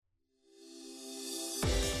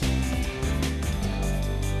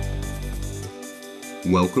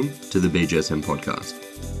Welcome to the BJSM podcast.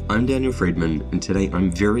 I'm Daniel Friedman, and today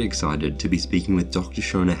I'm very excited to be speaking with Dr.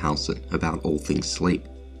 Shona Halson about all things sleep.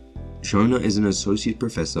 Shona is an associate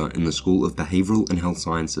professor in the School of Behavioural and Health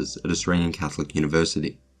Sciences at Australian Catholic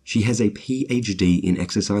University. She has a PhD in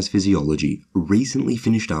exercise physiology, recently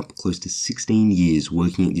finished up close to 16 years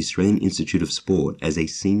working at the Australian Institute of Sport as a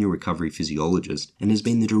senior recovery physiologist, and has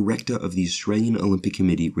been the director of the Australian Olympic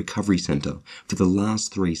Committee Recovery Centre for the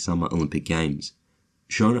last 3 Summer Olympic Games.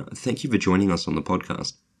 Shona, thank you for joining us on the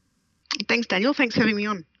podcast. Thanks, Daniel. Thanks for having me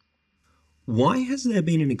on. Why has there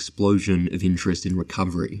been an explosion of interest in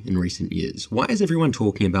recovery in recent years? Why is everyone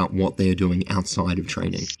talking about what they are doing outside of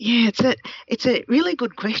training? Yeah, it's a really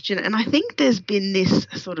good question. And I think there's been this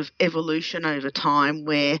sort of evolution over time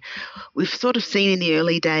where we've sort of seen in the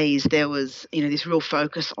early days there was, this real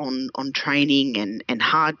focus on training and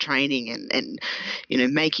hard training and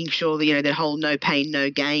making sure that, that whole no pain, no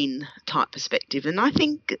gain type perspective. And I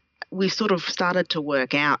think we sort of started to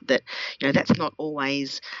work out that, that's not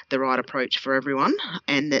always the right approach for everyone,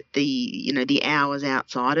 and that the hours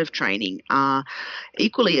outside of training are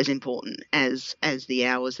equally as important as the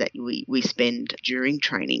hours that we spend during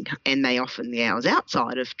training. And the hours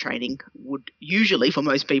outside of training would usually, for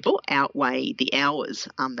most people, outweigh the hours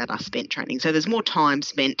that are spent training. So there's more time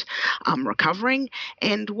spent recovering.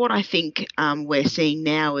 And what I think we're seeing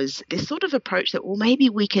now is this sort of approach that, well, maybe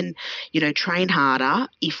we can, train harder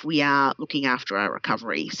if we are looking after our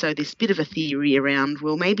recovery. So this bit of a theory around,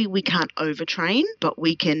 well, maybe we can't overtrain, but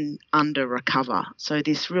we can under-recover. So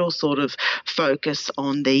this real sort of focus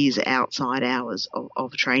on these outside hours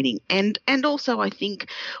of training. And also I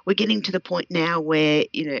think we're getting to the point now where,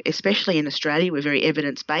 especially in Australia, we're very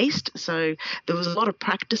evidence-based. So there was a lot of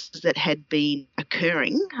practices that had been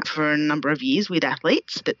occurring for a number of years with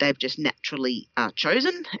athletes that they've just naturally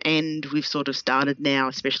chosen. And we've sort of started now,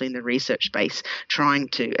 especially in the research space, trying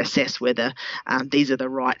to assess whether these are the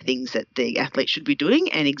right things that the athlete should be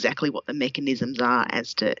doing and exactly what the mechanisms are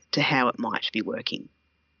as to how it might be working.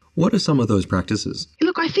 What are some of those practices?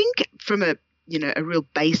 Look, I think from a real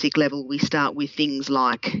basic level, we start with things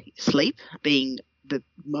like sleep being the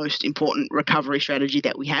most important recovery strategy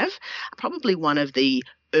that we have. Probably one of the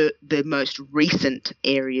most recent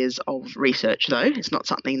areas of research, though. It's not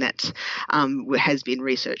something that has been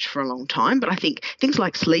researched for a long time, but I think things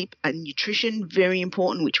like sleep and nutrition, very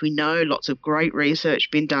important, which we know lots of great research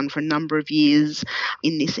been done for a number of years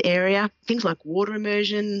in this area. Things like water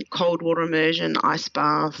immersion, cold water immersion, ice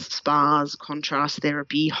baths, spas, contrast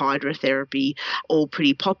therapy, hydrotherapy, all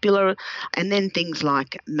pretty popular. And then things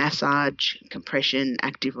like massage, compression,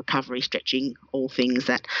 active recovery, stretching, all things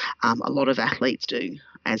that a lot of athletes do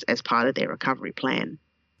as part of their recovery plan.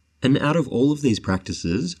 And out of all of these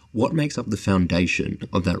practices, what makes up the foundation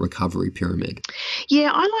of that recovery pyramid?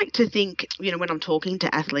 Yeah, I like to think, when I'm talking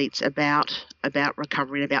to athletes about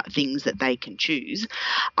recovery and about things that they can choose,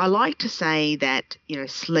 I like to say that,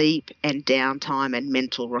 sleep and downtime and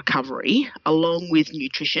mental recovery, along with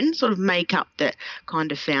nutrition, sort of make up that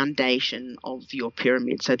kind of foundation of your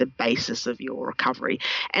pyramid, so the basis of your recovery.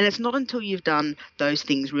 And it's not until you've done those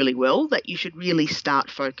things really well that you should really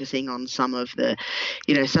start focusing on some of the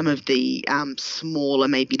smaller,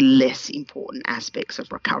 maybe less important aspects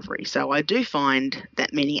of recovery. So I do find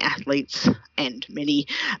that many athletes and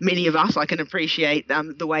many of us, I can appreciate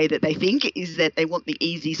the way that they think, is that they want the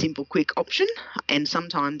easy, simple, quick option. And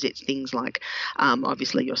sometimes it's things like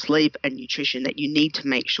obviously your sleep and nutrition that you need to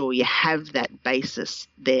make sure you have that basis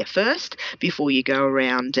there first before you go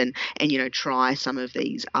around and try some of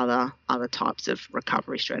these other types of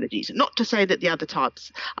recovery strategies. Not to say that the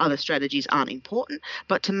other strategies aren't important,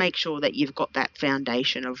 but to make sure that you've got that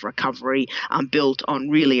foundation of recovery built on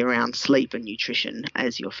really around sleep and nutrition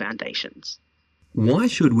as your foundations. Why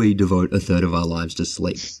should we devote a third of our lives to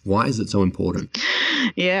sleep? Why is it so important?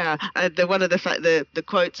 Yeah, one of the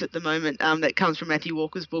quotes at the moment that comes from Matthew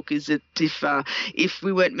Walker's book is that if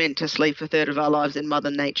we weren't meant to sleep a third of our lives, then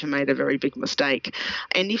Mother Nature made a very big mistake.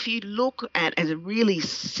 And if you look at as a really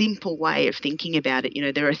simple way of thinking about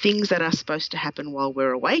it, there are things that are supposed to happen while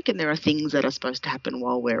we're awake, and there are things that are supposed to happen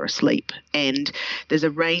while we're asleep. And there's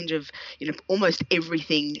a range of almost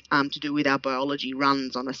everything to do with our biology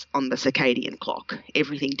runs on the circadian clock.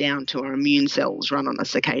 Everything down to our immune cells run on a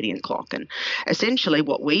circadian clock. And essentially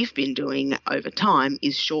what we've been doing over time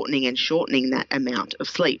is shortening that amount of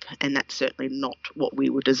sleep. And that's certainly not what we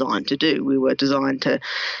were designed to do. We were designed to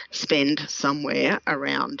spend somewhere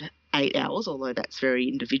around 8 hours, although that's very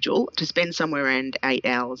individual, to spend somewhere around 8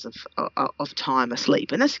 hours of time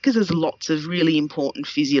asleep. And that's because there's lots of really important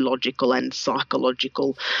physiological and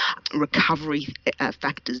psychological recovery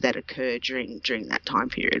factors that occur during that time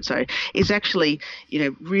period. So it's actually,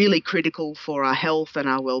 really critical for our health and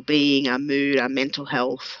our well-being, our mood, our mental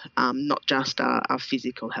health, not just our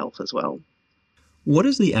physical health as well. What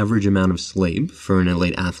is the average amount of sleep for an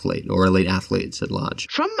elite athlete or elite athletes at large?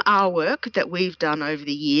 From our work that we've done over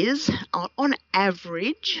the years, on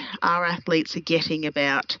average, our athletes are getting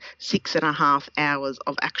about 6.5 hours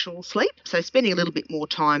of actual sleep. So spending a little bit more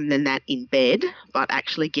time than that in bed, but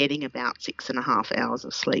actually getting about 6.5 hours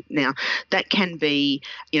of sleep. Now, that can be,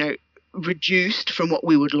 reduced from what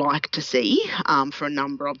we would like to see for a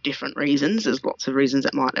number of different reasons. There's lots of reasons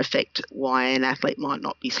that might affect why an athlete might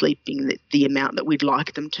not be sleeping the amount that we'd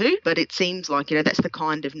like them to. But it seems like, that's the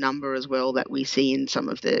kind of number as well that we see in some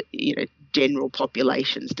of the, general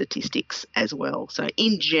population statistics as well. So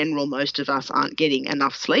in general, most of us aren't getting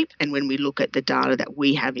enough sleep. And when we look at the data that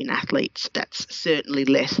we have in athletes, that's certainly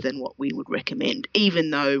less than what we would recommend,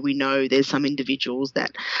 even though we know there's some individuals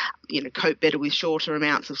that, cope better with shorter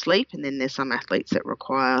amounts of sleep. And then there's some athletes that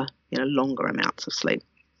require, longer amounts of sleep.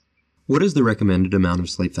 What is the recommended amount of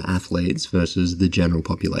sleep for athletes versus the general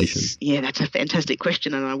population? Yeah, that's a fantastic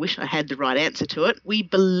question, and I wish I had the right answer to it. We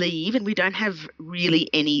believe, and we don't have really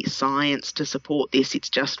any science to support this, it's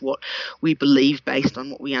just what we believe based on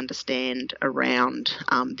what we understand around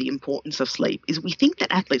the importance of sleep, is we think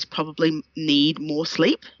that athletes probably need more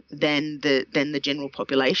sleep than the general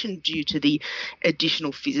population due to the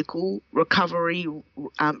additional physical recovery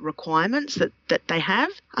requirements that they have.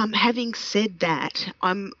 Having said that,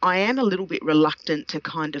 I am a little bit reluctant to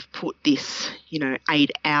kind of put this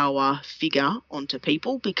 8-hour figure onto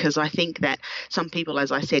people, because I think that some people,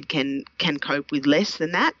 as I said, can cope with less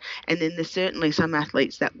than that, and then there's certainly some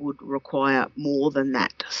athletes that would require more than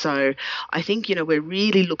that. So I think we're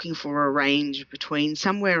really looking for a range between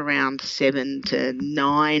somewhere around 7 to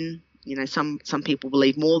 9. Some people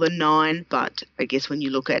believe more than 9, but I guess when you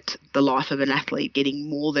look at the life of an athlete, getting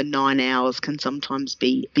more than 9 hours can sometimes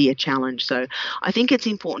be a challenge. So I think it's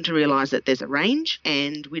important to realise that there's a range,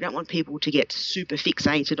 and we don't want people to get super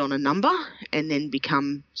fixated on a number and then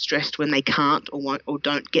become stressed when they can't or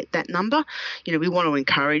don't get that number. We want to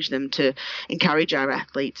encourage our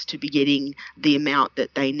athletes to be getting the amount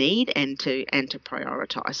that they need and to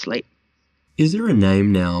prioritise sleep. Is there a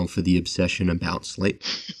name now for the obsession about sleep?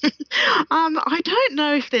 I don't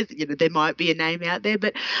know if there's, there might be a name out there,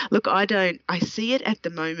 but look, I see it at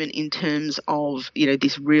the moment in terms of,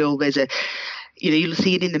 there's a, you'll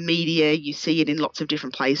see it in the media, you see it in lots of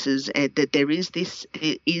different places, that there is this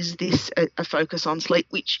a focus on sleep,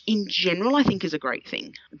 which in general I think is a great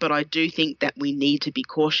thing. But I do think that we need to be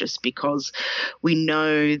cautious, because we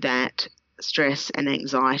know that stress and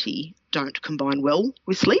anxiety don't combine well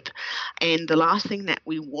with sleep. And the last thing that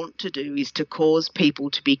we want to do is to cause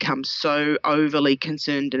people to become so overly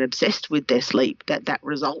concerned and obsessed with their sleep that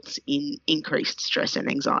results in increased stress and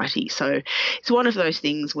anxiety. So it's one of those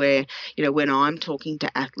things where, when I'm talking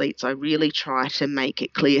to athletes, I really try to make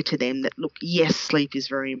it clear to them that, look, yes, sleep is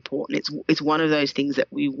very important. It's one of those things that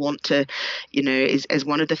we want to, as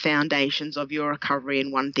one of the foundations of your recovery,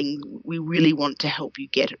 and one thing we really want to help you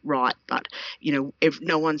get it right. But, if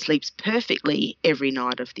no one sleeps perfectly every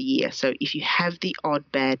night of the year. So if you have the odd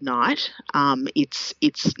bad night, it's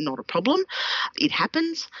not a problem. It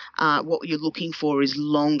happens. What you're looking for is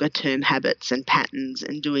longer term habits and patterns,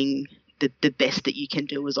 and doing the best that you can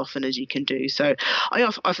do as often as you can do. So I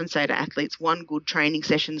often say to athletes, one good training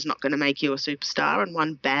session is not going to make you a superstar, and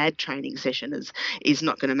one bad training session is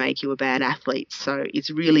not going to make you a bad athlete. So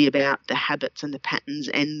it's really about the habits and the patterns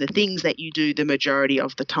and the things that you do the majority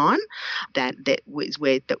of the time that is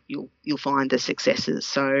where that you'll find the successes.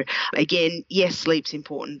 So again, yes, sleep's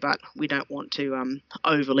important, but we don't want to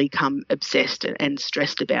overly become obsessed and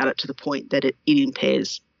stressed about it to the point that it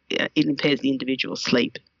impairs the individual's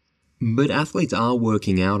sleep. But athletes are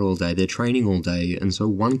working out all day, they're training all day, and so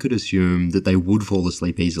one could assume that they would fall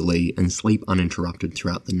asleep easily and sleep uninterrupted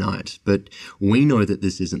throughout the night. But we know that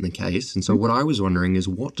this isn't the case, and so what I was wondering is,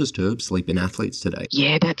 what disturbs sleep in athletes today?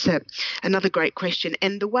 Yeah, that's another great question.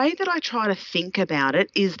 And the way that I try to think about it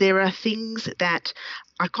is, there are things that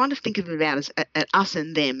I kind of think of it about as an us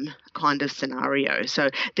and them kind of scenario. So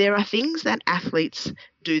there are things that athletes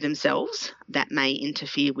do themselves that may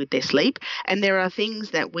interfere with their sleep, and there are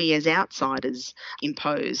things that we as outsiders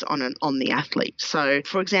impose on the athlete. So,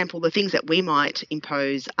 for example, the things that we might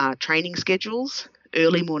impose are training schedules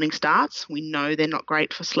early morning starts, we know they're not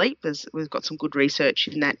great for sleep. We've got some good research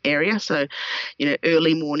in that area. So,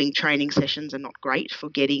 early morning training sessions are not great for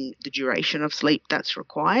getting the duration of sleep that's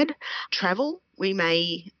required. Travel, we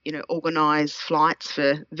may, organise flights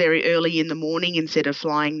for very early in the morning instead of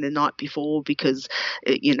flying the night before because,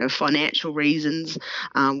 financial reasons.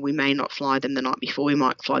 We may not fly them the night before. We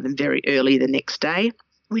might fly them very early the next day.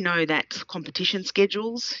 We know that competition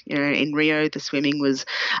schedules, in Rio, the swimming was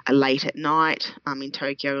late at night. In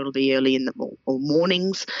Tokyo, it'll be early in the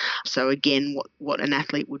mornings. So again, what an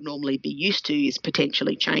athlete would normally be used to is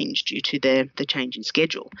potentially changed due to the change in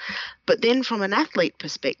schedule. But then from an athlete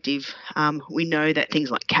perspective, we know that things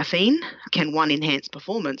like caffeine can, one, enhance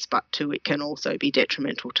performance, but two, it can also be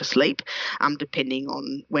detrimental to sleep, depending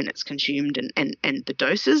on when it's consumed and the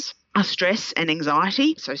doses. Stress and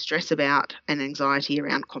anxiety, so stress about and anxiety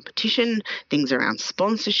around competition, things around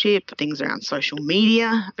sponsorship, things around social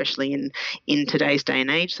media, especially in today's day and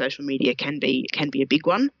age, social media can be a big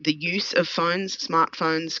one. The use of phones,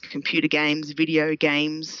 smartphones, computer games, video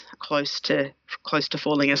games, close to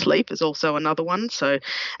falling asleep is also another one. So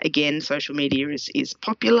again, social media is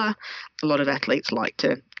popular. A lot of athletes like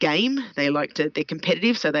to game. They're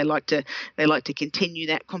competitive, so they like to continue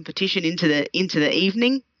that competition into the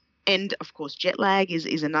evening. And of course, jet lag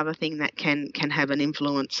is another thing that can have an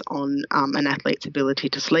influence on an athlete's ability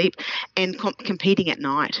to sleep. And competing at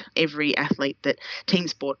night, every team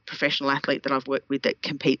sport professional athlete that I've worked with that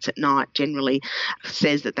competes at night generally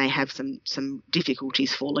says that they have some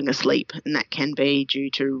difficulties falling asleep, and that can be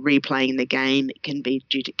due to replaying the game. It can be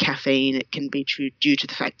due to caffeine. It can be due to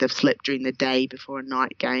the fact they've slept during the day before a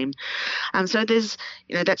night game. So there's,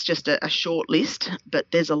 that's just a short list, but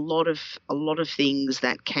there's a lot of things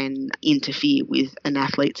that can interfere with an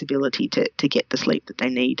athlete's ability to get the sleep that they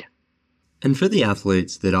need. And for the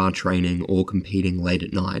athletes that are training or competing late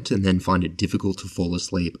at night and then find it difficult to fall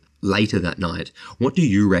asleep later that night, what do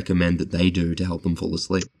you recommend that they do to help them fall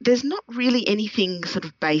asleep? There's not really anything sort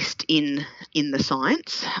of based in the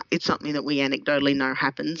science. It's something that we anecdotally know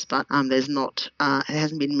happens, but there's not, there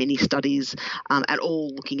hasn't been many studies at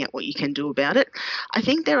all looking at what you can do about it. I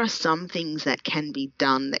think there are some things that can be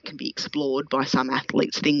done, that can be explored by some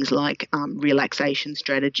athletes, things like relaxation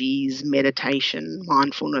strategies, meditation,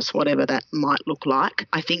 mindfulness, whatever that might look like.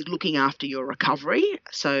 I think looking after your recovery,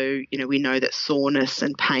 so, we know that soreness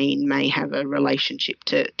and pain may have a relationship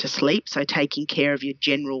to sleep, so taking care of your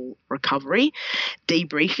general recovery.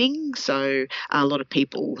 Debriefing, so a lot of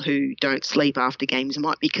people who don't sleep after games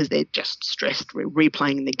might be because they're just stressed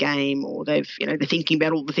replaying the game, or they're thinking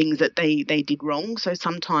about all the things that they did wrong, so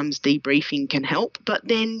sometimes debriefing can help. But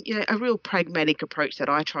then, a real pragmatic approach that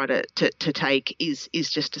I try to take is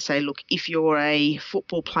just to say, look, if you're a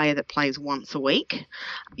football player that plays once a week,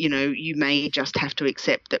 you may just have to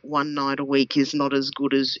accept that one night a week is not as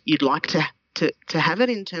good as you'd like to have it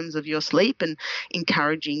in terms of your sleep, and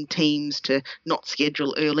encouraging teams to not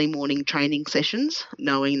schedule early morning training sessions,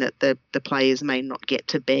 knowing that the players may not get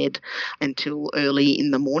to bed until early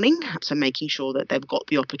in the morning. So making sure that they've got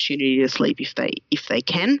the opportunity to sleep if they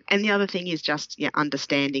can. And the other thing is just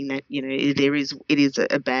understanding that it is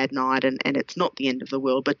a bad night and it's not the end of the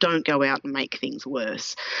world, but don't go out and make things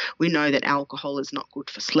worse. We know that alcohol is not good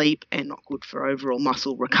for sleep and not good for overall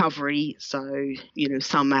muscle recovery. So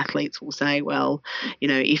some athletes will say, well,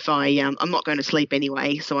 if I'm not going to sleep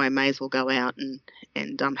anyway, so I may as well go out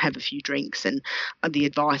and have a few drinks. And the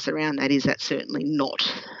advice around that is that's certainly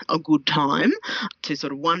not a good time to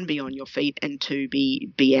sort of, one, be on your feet, and two,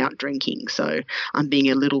 be out drinking. So I'm being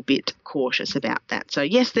a little bit cautious about that. So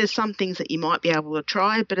yes, there's some things that you might be able to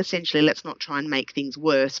try, but essentially let's not try and make things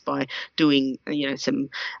worse by doing some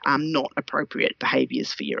not appropriate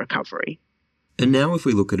behaviours for your recovery. And now if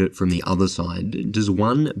we look at it from the other side, does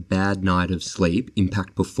one bad night of sleep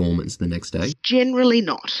impact performance the next day? Generally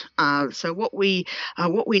not. So what we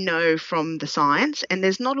know from the science, and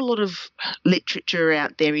there's not a lot of literature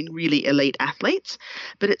out there in really elite athletes,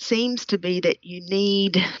 but it seems to be that you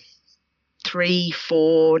need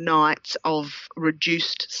 3-4 nights of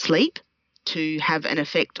reduced sleep to have an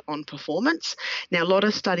effect on performance. Now, a lot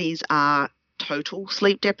of studies are total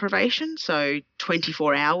sleep deprivation, so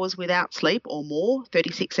 24 hours without sleep or more,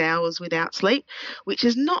 36 hours without sleep, which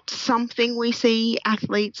is not something we see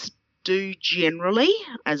athletes do generally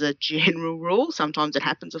as a general rule. Sometimes it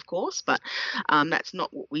happens, of course, but that's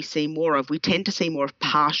not what we see more of. We tend to see more of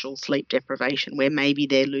partial sleep deprivation, where maybe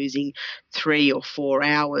they're losing 3 or 4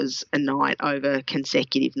 hours a night over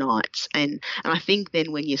consecutive nights. And I think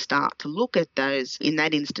then when you start to look at those, in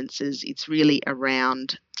that instances, it's really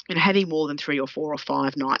around having more than 3 or 4 or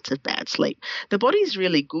 5 nights of bad sleep. The body's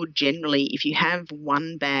really good generally. If you have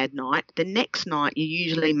one bad night, the next night you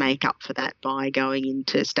usually make up for that by going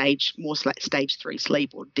into stage 3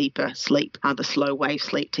 sleep or deeper sleep, the slow wave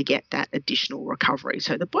sleep, to get that additional recovery.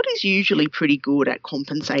 So the body's usually pretty good at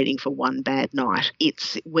compensating for one bad night.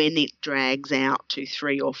 It's when it drags out to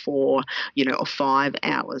 3 or 4, or 5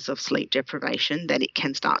 hours of sleep deprivation that it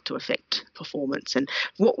can start to affect performance. And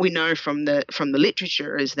what we know from the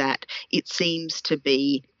literature is that it seems to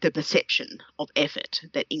be the perception of effort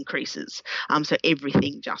that increases. So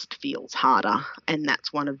everything just feels harder, and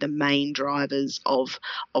that's one of the main drivers of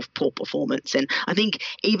poor performance. And I think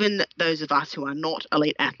even those of us who are not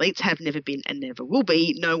elite athletes, have never been and never will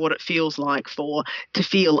be, know what it feels like to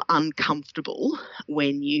feel uncomfortable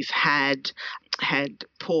when you've had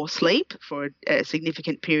poor sleep for a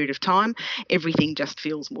significant period of time. Everything just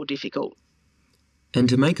feels more difficult. And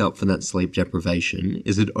to make up for that sleep deprivation,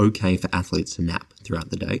 is it okay for athletes to nap throughout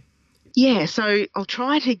the day? Yeah, so I'll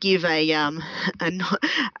try to give a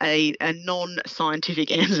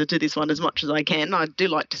non-scientific answer to this one as much as I can. I do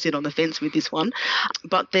like to sit on the fence with this one,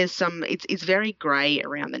 but there's it's very grey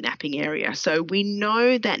around the napping area. So we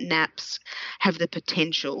know that naps have the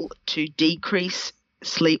potential to decrease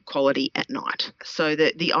sleep quality at night. So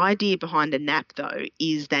the idea behind a nap, though,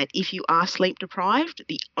 is that if you are sleep deprived,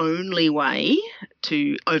 the only way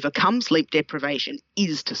to overcome sleep deprivation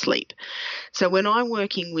is to sleep. So when I'm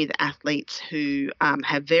working with athletes who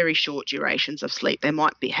have very short durations of sleep, they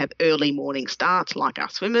might have early morning starts like our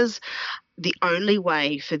swimmers, the only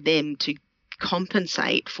way for them to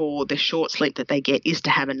compensate for the short sleep that they get is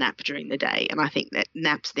to have a nap during the day. And I think that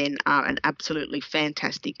naps then are an absolutely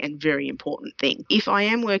fantastic and very important thing. If I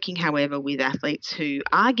am working, however, with athletes who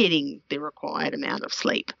are getting the required amount of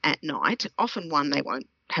sleep at night, often one, they won't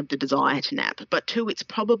have the desire to nap, but 2, it's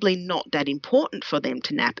probably not that important for them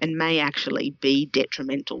to nap and may actually be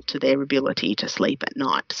detrimental to their ability to sleep at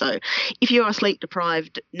night. So if you are sleep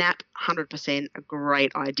deprived, nap 100% a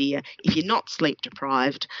great idea. If you're not sleep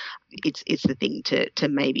deprived, it's the thing to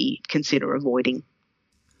maybe consider avoiding.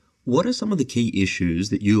 What are some of the key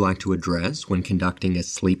issues that you like to address when conducting a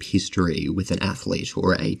sleep history with an athlete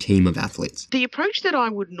or a team of athletes? The approach that I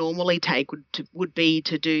would normally take would be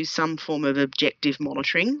to do some form of objective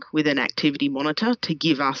monitoring with an activity monitor to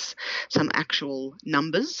give us some actual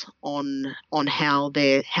numbers on how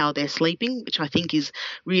they're sleeping, which I think is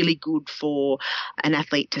really good for an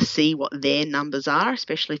athlete to see what their numbers are,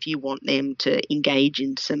 especially if you want them to engage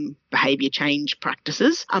in some behaviour change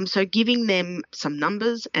practices. So giving them some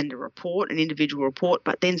numbers and a report, an individual report,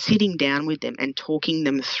 but then sitting down with them and talking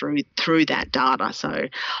them through that data. So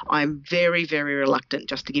I'm very, very reluctant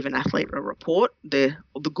just to give an athlete a report. The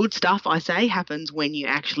good stuff, I say, happens when you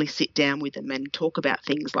actually sit down with them and talk about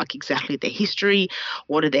things like exactly their history,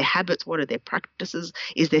 what are their habits, what are their practices,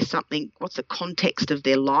 is there something, what's the context of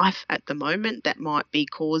their life at the moment that might be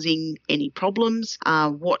causing any problems,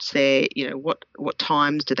 what's their, what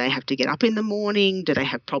times do they have to get up in the morning, do they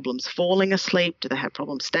have problems falling asleep, do they have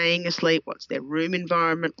problems staying asleep, what's their room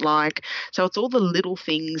environment like. So it's all the little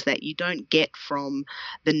things that you don't get from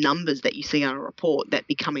the numbers that you see on a report that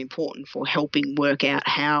become important for helping work out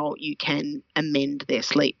how you can amend their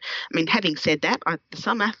sleep. I mean, having said that,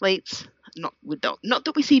 some athletes, not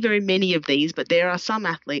that we see very many of these, but there are some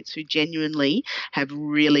athletes who genuinely have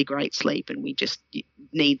really great sleep, and we just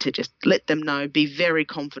need to just let them know, be very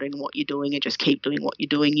confident in what you're doing and just keep doing what you're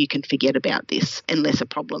doing. You can forget about this unless a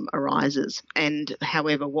problem arises. And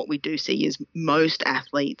however, what we do see is most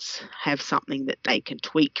athletes have something that they can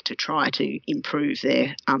tweak to try to improve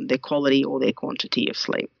their quality or their quantity of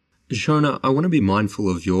sleep. Shona, I want to be mindful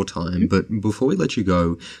of your time, but before we let you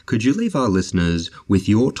go, could you leave our listeners with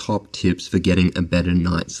your top tips for getting a better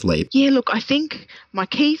night's sleep? Yeah, look, I think my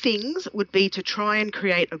key things would be to try and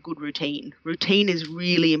create a good routine. Routine is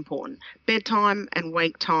really important. Bedtime and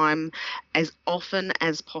wake time as often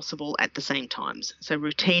as possible at the same times. So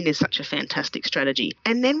routine is such a fantastic strategy.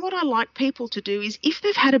 And then what I like people to do is, if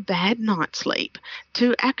they've had a bad night's sleep,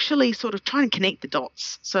 to actually sort of try and connect the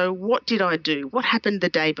dots. So what did I do? What happened the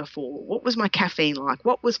day before? What was my caffeine like?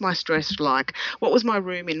 What was my stress like? What was my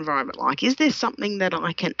room environment like? Is there something that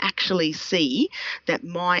I can actually see that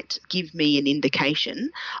might give me an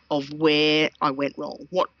indication of where I went wrong?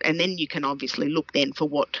 And then you can obviously look then for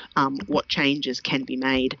what changes can be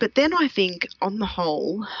made. But then I think on the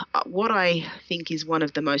whole, what I think is one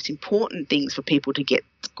of the most important things for people to get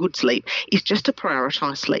good sleep is just to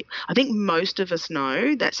prioritise sleep. I think most of us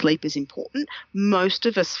know that sleep is important. Most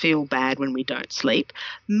of us feel bad when we don't sleep.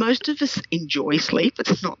 Most most of us enjoy sleep.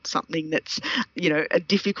 It's not something that's,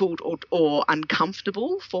 difficult or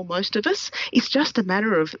uncomfortable for most of us. It's just a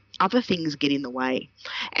matter of other things get in the way.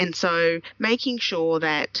 And so making sure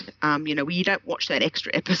that, you don't watch that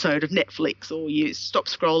extra episode of Netflix, or you stop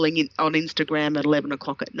scrolling on Instagram at 11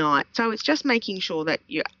 o'clock at night. So it's just making sure that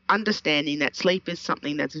you're understanding that sleep is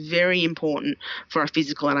something that's very important for our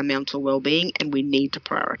physical and our mental well-being, and we need to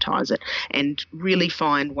prioritise it and really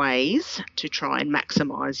find ways to try and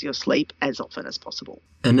maximise your sleep as often as possible.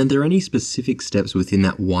 And are there any specific steps within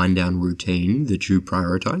that wind-down routine that you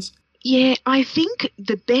prioritise? Yeah, I think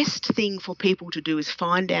the best thing for people to do is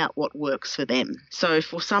find out what works for them. So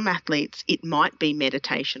for some athletes, it might be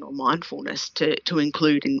meditation or mindfulness to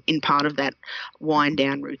include in part of that wind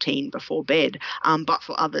down routine before bed. But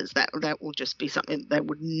for others, that will just be something they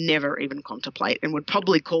would never even contemplate and would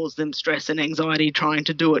probably cause them stress and anxiety trying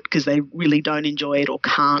to do it because they really don't enjoy it or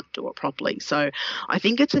can't do it properly. So I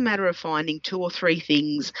think it's a matter of finding 2 or 3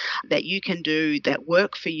 things that you can do that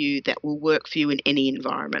work for you, that will work for you in any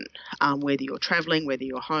environment. Whether you're travelling, whether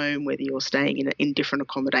you're home, whether you're staying in different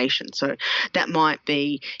accommodations. So that might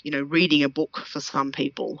be, reading a book for some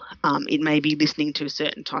people. It may be listening to a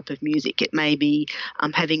certain type of music. It may be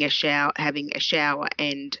having a shower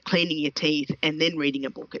and cleaning your teeth and then reading a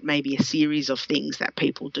book. It may be a series of things that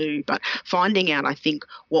people do. But finding out, I think,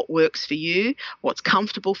 what works for you, what's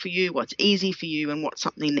comfortable for you, what's easy for you, and what's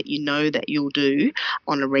something that you know that you'll do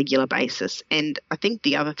on a regular basis. And I think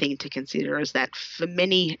the other thing to consider is that for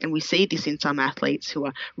many, and we see this in some athletes who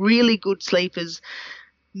are really good sleepers,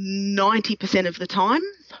 90% of the time,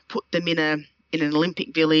 put them in an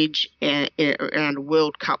Olympic village around a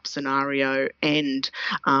World Cup scenario, and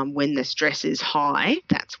when the stress is high,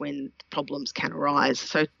 that's when problems can arise.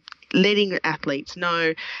 So letting athletes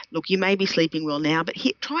know, look, you may be sleeping well now, but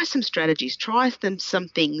try some strategies, try some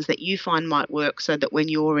things that you find might work, so that when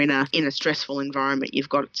you're in a stressful environment, you've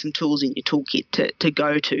got some tools in your toolkit to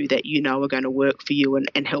go to that you know are going to work for you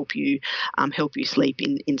and help you sleep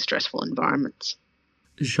in stressful environments.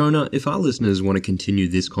 Shona, if our listeners want to continue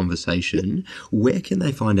this conversation, where can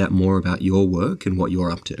they find out more about your work and what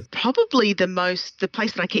you're up to? Probably the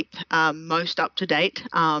place that I keep most up to date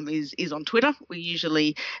is on Twitter. We're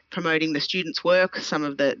usually promoting the students' work, some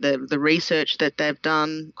of the research that they've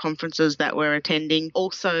done, conferences that we're attending.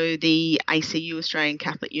 Also, the ACU, Australian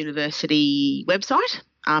Catholic University website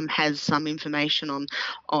has some information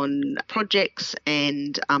on projects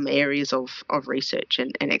and areas of research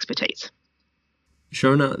and expertise.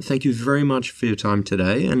 Shona, thank you very much for your time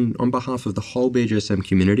today, and on behalf of the whole BJSM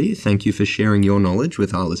community, thank you for sharing your knowledge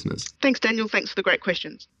with our listeners. Thanks, Daniel. Thanks for the great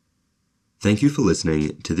questions. Thank you for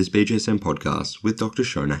listening to this BJSM podcast with Dr.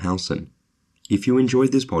 Shona Halson. If you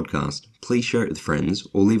enjoyed this podcast, please share it with friends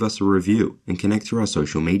or leave us a review and connect through our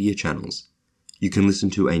social media channels. You can listen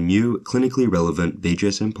to a new clinically relevant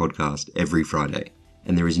BJSM podcast every Friday,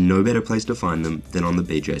 and there is no better place to find them than on the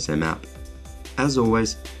BJSM app. As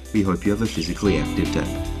always, we hope you have a physically active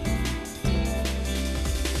day.